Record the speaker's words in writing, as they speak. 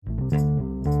Hello.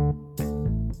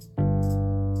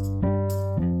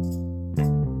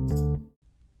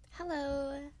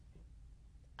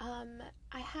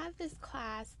 I have this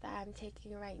class that I'm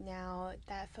taking right now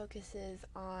that focuses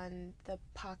on the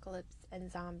apocalypse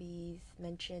and zombies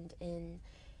mentioned in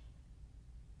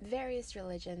various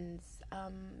religions,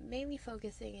 mainly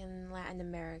focusing in Latin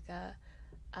America,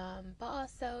 but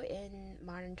also in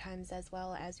modern times as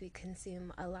well, as we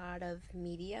consume a lot of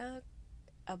media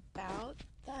about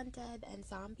the undead and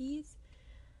zombies.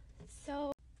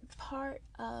 So, part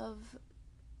of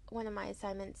one of my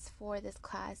assignments for this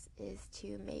class is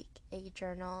to make a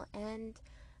journal, and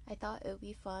I thought it would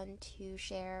be fun to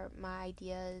share my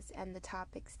ideas and the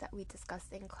topics that we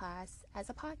discussed in class as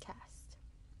a podcast.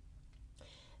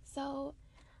 So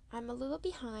I'm a little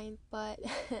behind, but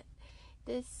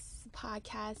this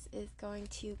podcast is going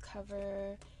to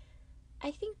cover,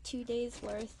 I think, 2 days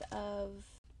worth of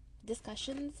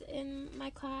discussions in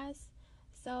my class.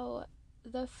 So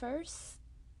the first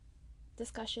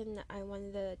discussion I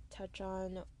wanted to touch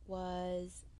on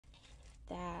was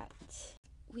that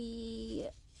we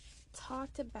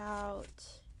talked about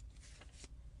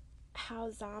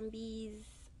how zombies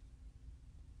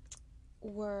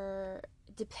were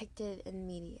depicted in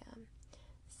media.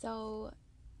 So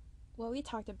what we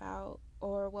talked about,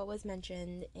 or what was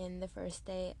mentioned in the first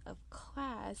day of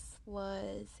class,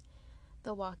 was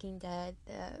The Walking Dead,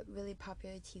 the really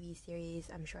popular TV series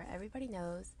I'm sure everybody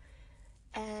knows.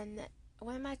 And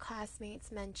one of my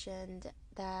classmates mentioned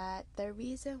that the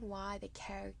reason why the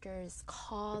characters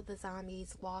called the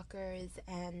zombies walkers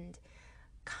and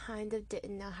kind of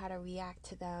didn't know how to react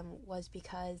to them was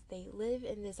because they live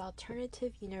in this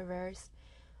alternative universe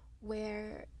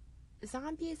where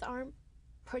zombies aren't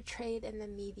portrayed in the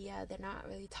media, they're not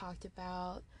really talked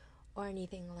about or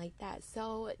anything like that.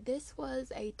 So this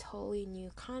was a totally new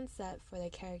concept for the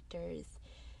characters,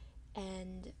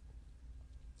 and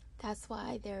that's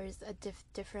why there's a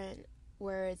different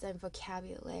words and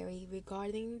vocabulary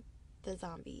regarding the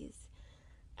zombies.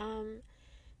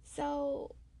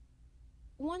 So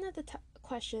one of the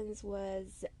questions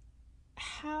was,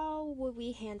 how would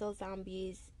we handle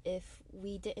zombies if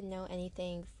we didn't know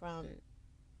anything from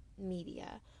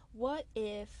media? What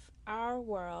if our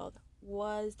world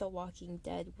was the Walking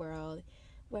Dead world,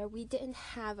 where we didn't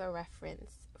have a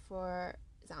reference for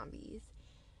zombies?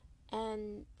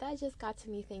 And that just got to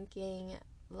me thinking,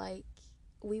 like,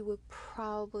 we would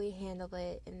probably handle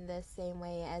it in the same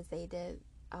way as they did.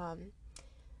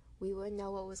 We would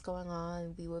know what was going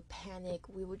on, we would panic,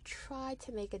 we would try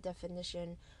to make a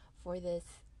definition for this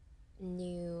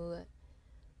new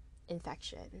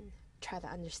infection, try to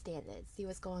understand it, see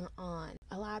what's going on.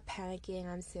 A lot of panicking,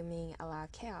 I'm assuming a lot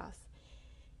of chaos.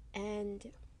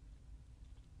 And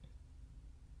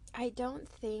I don't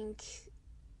think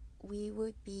we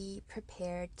would be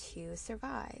prepared to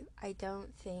survive. I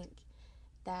don't think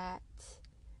that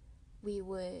we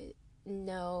would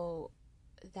know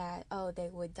that, oh, they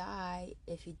would die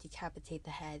if you decapitate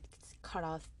the head, cut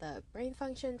off the brain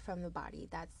function from the body.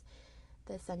 That's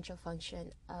the essential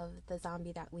function of the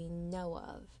zombie that we know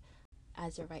of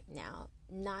as of right now.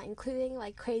 Not including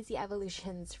like crazy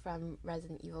evolutions from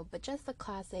Resident Evil, but just the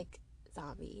classic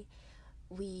zombie.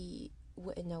 We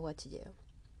wouldn't know what to do.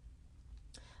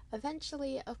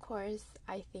 Eventually, of course,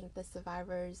 I think the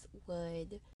survivors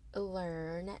would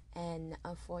learn, and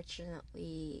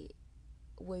unfortunately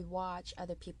would watch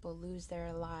other people lose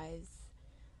their lives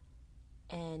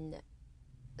and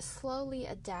slowly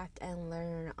adapt and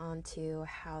learn onto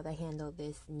how to handle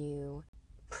this new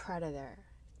predator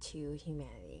to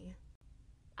humanity.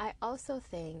 I also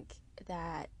think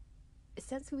that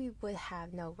since we would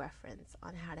have no reference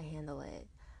on how to handle it,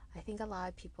 I think a lot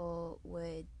of people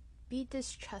would be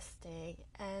distrusting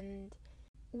and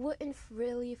wouldn't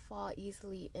really fall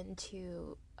easily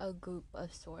into a group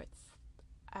of sorts.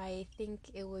 I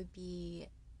think it would be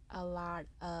a lot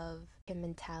of a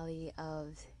mentality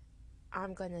of,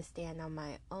 I'm going to stand on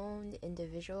my own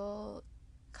individual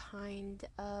kind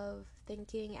of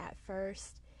thinking at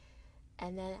first,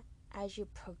 and then as you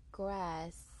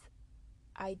progress,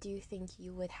 I do think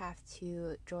you would have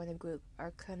to join a group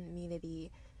or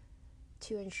community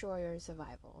to ensure your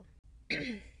survival.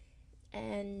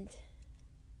 And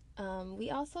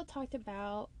we also talked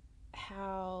about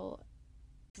how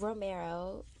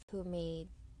Romero, who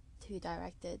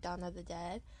directed Dawn of the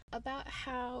Dead, about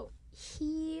how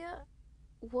he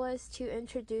was to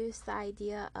introduce the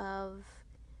idea of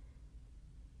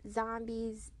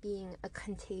zombies being a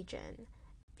contagion,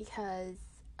 because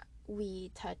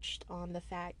we touched on the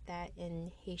fact that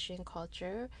in Haitian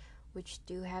culture, which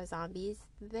do have zombies,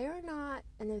 they're not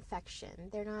an infection,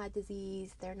 they're not a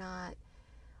disease, they're not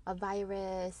a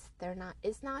virus.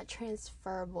 It's not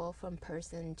transferable from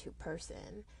person to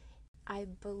person. I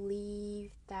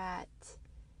believe that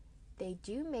they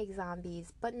do make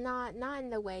zombies, but not in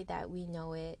the way that we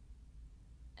know it,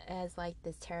 as like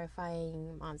this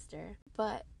terrifying monster.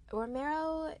 But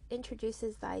Romero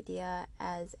introduces the idea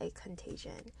as a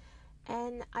contagion.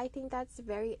 And I think that's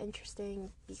very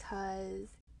interesting because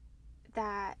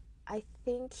that I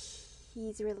think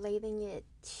he's relating it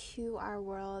to our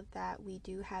world, that we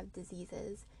do have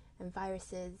diseases and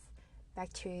viruses,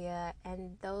 bacteria,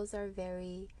 and those are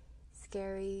very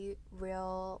scary,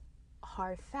 real,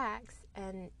 hard facts.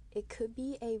 And it could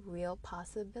be a real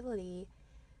possibility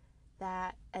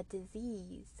that a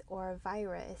disease or a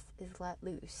virus is let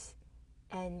loose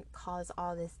and cause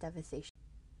all this devastation.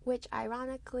 Which,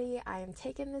 ironically, I am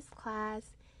taking this class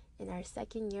in our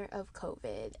second year of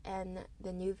COVID and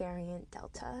the new variant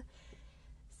Delta.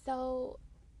 So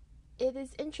it is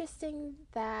interesting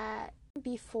that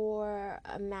before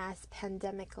a mass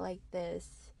pandemic like this,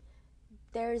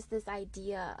 there's this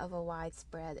idea of a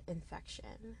widespread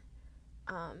infection.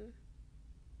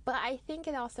 But I think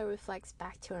it also reflects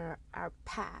back to our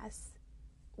past,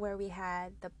 where we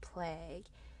had the plague,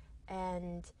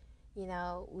 and you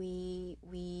know, we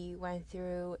went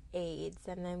through AIDS,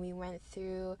 and then we went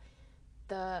through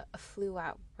the flu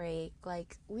outbreak.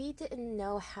 Like, we didn't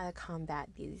know how to combat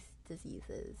these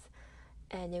diseases,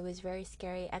 and it was very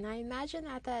scary. And I imagine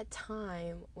at that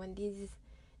time when these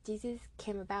diseases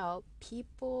came about,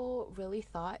 people really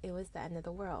thought it was the end of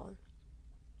the world.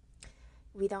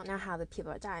 We don't know how the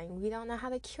people are dying. We don't know how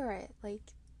to cure it. Like,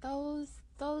 those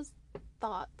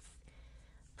thoughts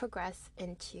progress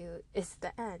into it's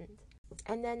the end.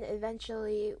 And then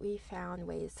eventually we found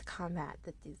ways to combat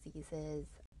the diseases.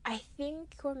 I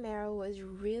think Romero was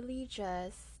really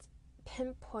just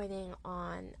pinpointing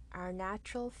on our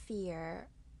natural fear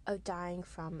of dying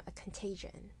from a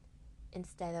contagion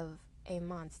instead of a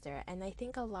monster. And I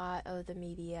think a lot of the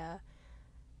media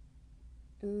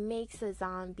makes a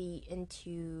zombie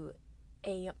into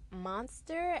a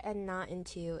monster and not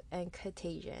into a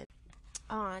contagion.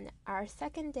 On our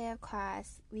second day of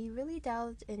class, we really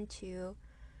delved into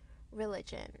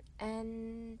religion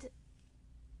and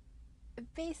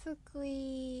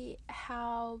basically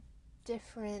how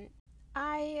different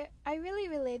I really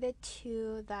related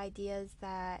to the ideas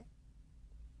that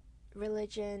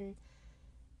religion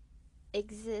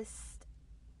exists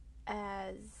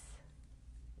as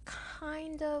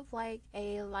kind of like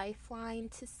a lifeline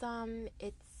to some.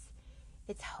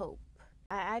 It's hope.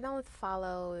 I don't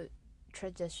follow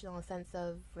traditional sense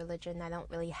of religion. I don't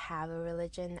really have a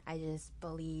religion. I just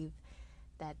believe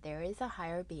that there is a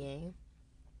higher being.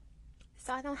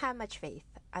 So I don't have much faith.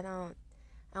 I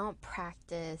don't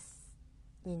practice,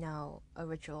 you know, a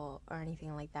ritual or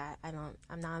anything like that. I'm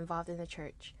not involved in the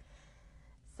church.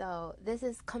 So this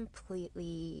is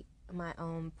completely my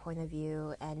own point of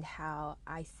view and how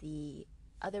I see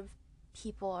other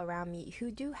people around me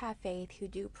who do have faith, who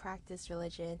do practice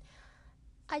religion.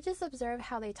 I just observe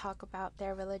how they talk about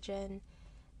their religion.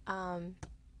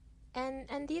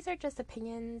 And these are just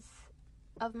opinions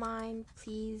of mine.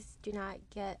 Please do not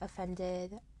get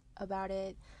offended about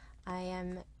it. I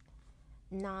am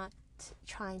not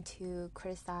trying to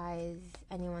criticize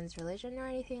anyone's religion or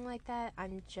anything like that.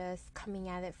 I'm just coming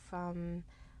at it from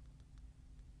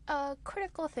a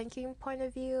critical thinking point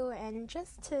of view and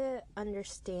just to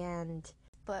understand.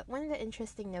 But one of the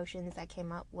interesting notions that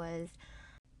came up was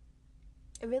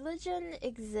religion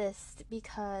exists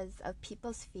because of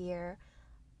people's fear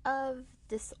of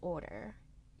disorder.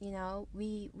 You know,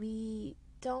 we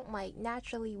don't like,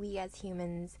 naturally we as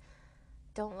humans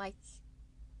don't like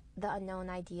the unknown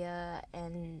idea,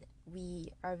 and we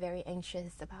are very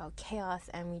anxious about chaos,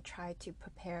 and we try to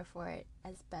prepare for it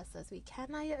as best as we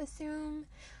can, I assume.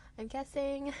 I'm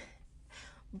guessing.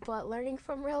 But learning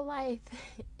from real life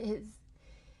is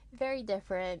very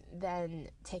different than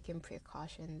taking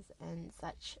precautions and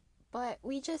such. But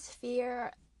we just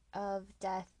fear of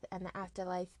death and the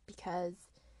afterlife because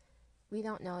we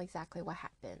don't know exactly what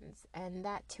happens. And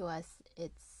that, to us,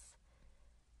 it's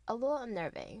a little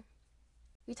unnerving.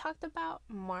 We talked about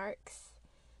Marx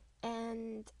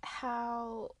and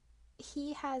how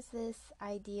he has this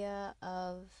idea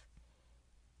of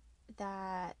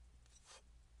that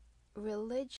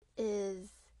religion is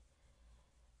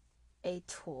a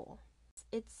tool.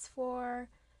 It's for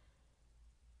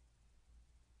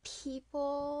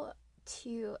people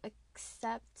to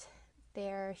accept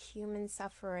their human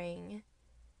suffering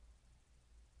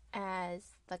as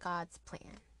the God's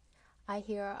plan. I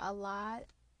hear a lot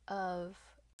of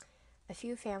a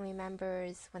few family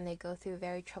members when they go through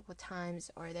very troubled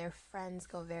times, or their friends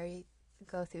go very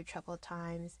go through troubled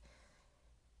times,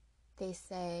 they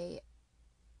say,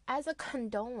 as a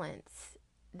condolence,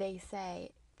 they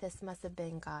say, this must have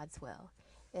been God's will.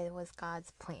 It was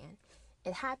God's plan.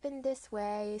 It happened this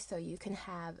way so you can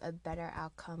have a better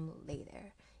outcome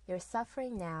later. You're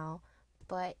suffering now,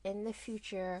 but in the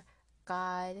future,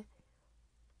 God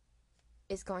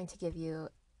is going to give you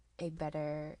a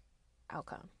better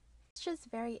outcome. It's just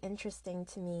very interesting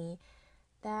to me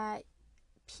that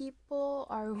people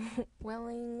are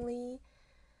willingly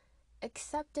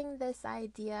accepting this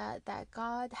idea that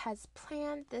God has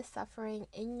planned this suffering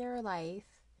in your life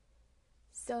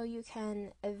so you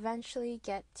can eventually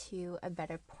get to a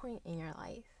better point in your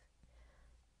life.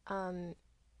 And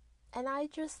I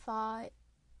just thought,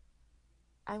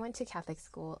 I went to Catholic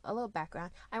school. A little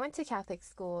background. I went to Catholic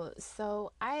school,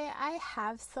 so I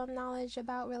have some knowledge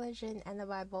about religion and the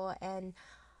Bible, and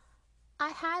I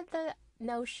had the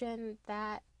notion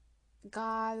that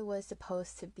God was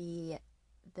supposed to be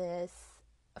this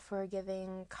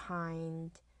forgiving,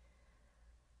 kind,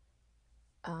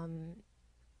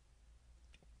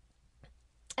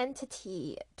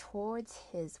 entity towards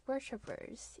his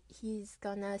worshipers. He's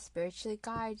gonna spiritually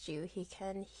guide you. He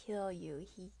can heal you.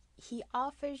 He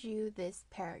offers you this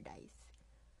paradise.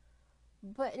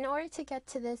 But in order to get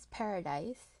to this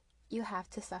paradise, you have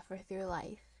to suffer through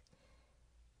life.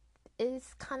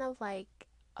 It's kind of like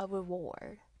a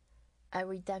reward, a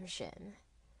redemption.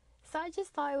 So I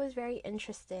just thought it was very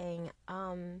interesting.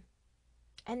 And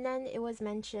then it was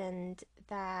mentioned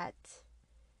that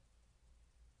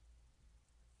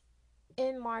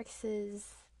in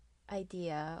Marx's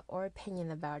idea or opinion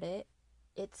about it,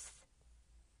 it's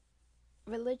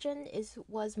religion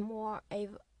was more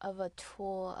of a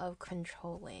tool of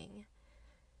controlling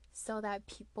so that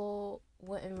people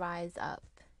wouldn't rise up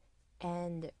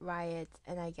and riot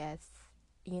and I guess,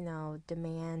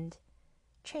 demand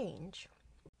change.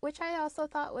 Which I also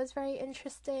thought was very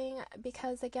interesting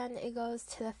because, again, it goes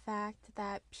to the fact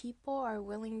that people are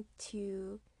willing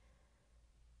to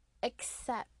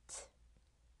accept,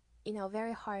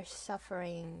 very harsh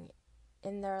suffering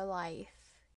in their life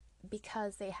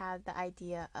because they have the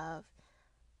idea of,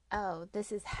 oh,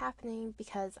 this is happening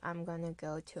because I'm going to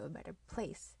go to a better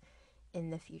place in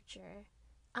the future.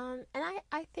 And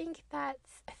I think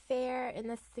that's fair in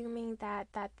assuming that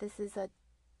this is a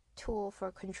tool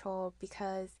for control,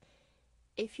 because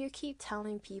if you keep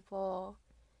telling people,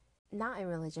 not in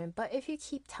religion, but if you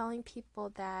keep telling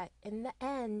people that in the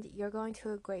end you're going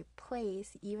to a great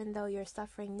place, even though you're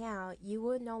suffering now, you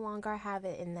will no longer have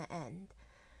it in the end.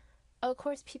 Of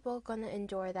course, people are going to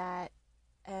endure that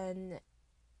and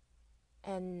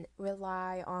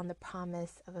rely on the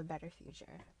promise of a better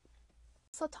future.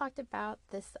 Also talked about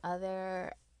this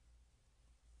other,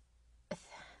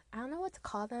 I don't know what to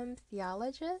call them,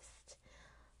 theologist,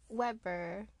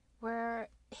 Weber, where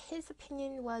his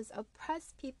opinion was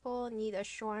oppressed people need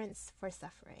assurance for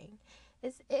suffering.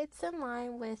 It's in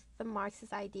line with the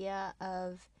Marxist idea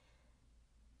of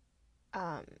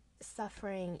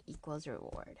suffering equals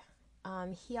reward.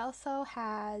 He also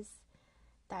has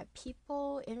that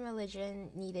people in religion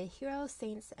needed hero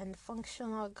saints and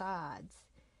functional gods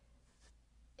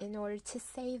in order to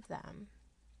save them.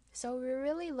 So we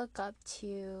really look up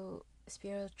to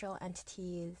spiritual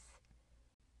entities.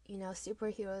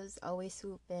 Superheroes always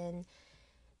swoop in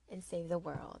and save the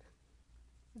world.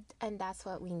 And that's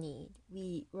what we need.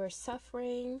 We're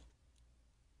suffering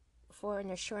for an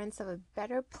assurance of a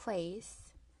better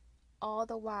place. All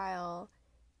the while,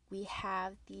 we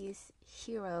have these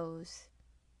heroes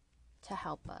to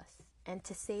help us and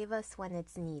to save us when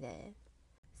it's needed.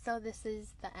 So this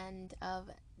is the end of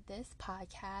this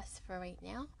podcast for right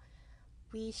now.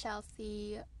 We shall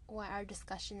see what our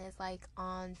discussion is like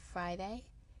on Friday.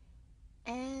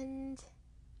 And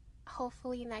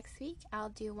hopefully next week I'll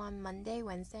do one Monday,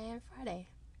 Wednesday, and Friday.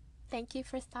 Thank you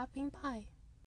for stopping by.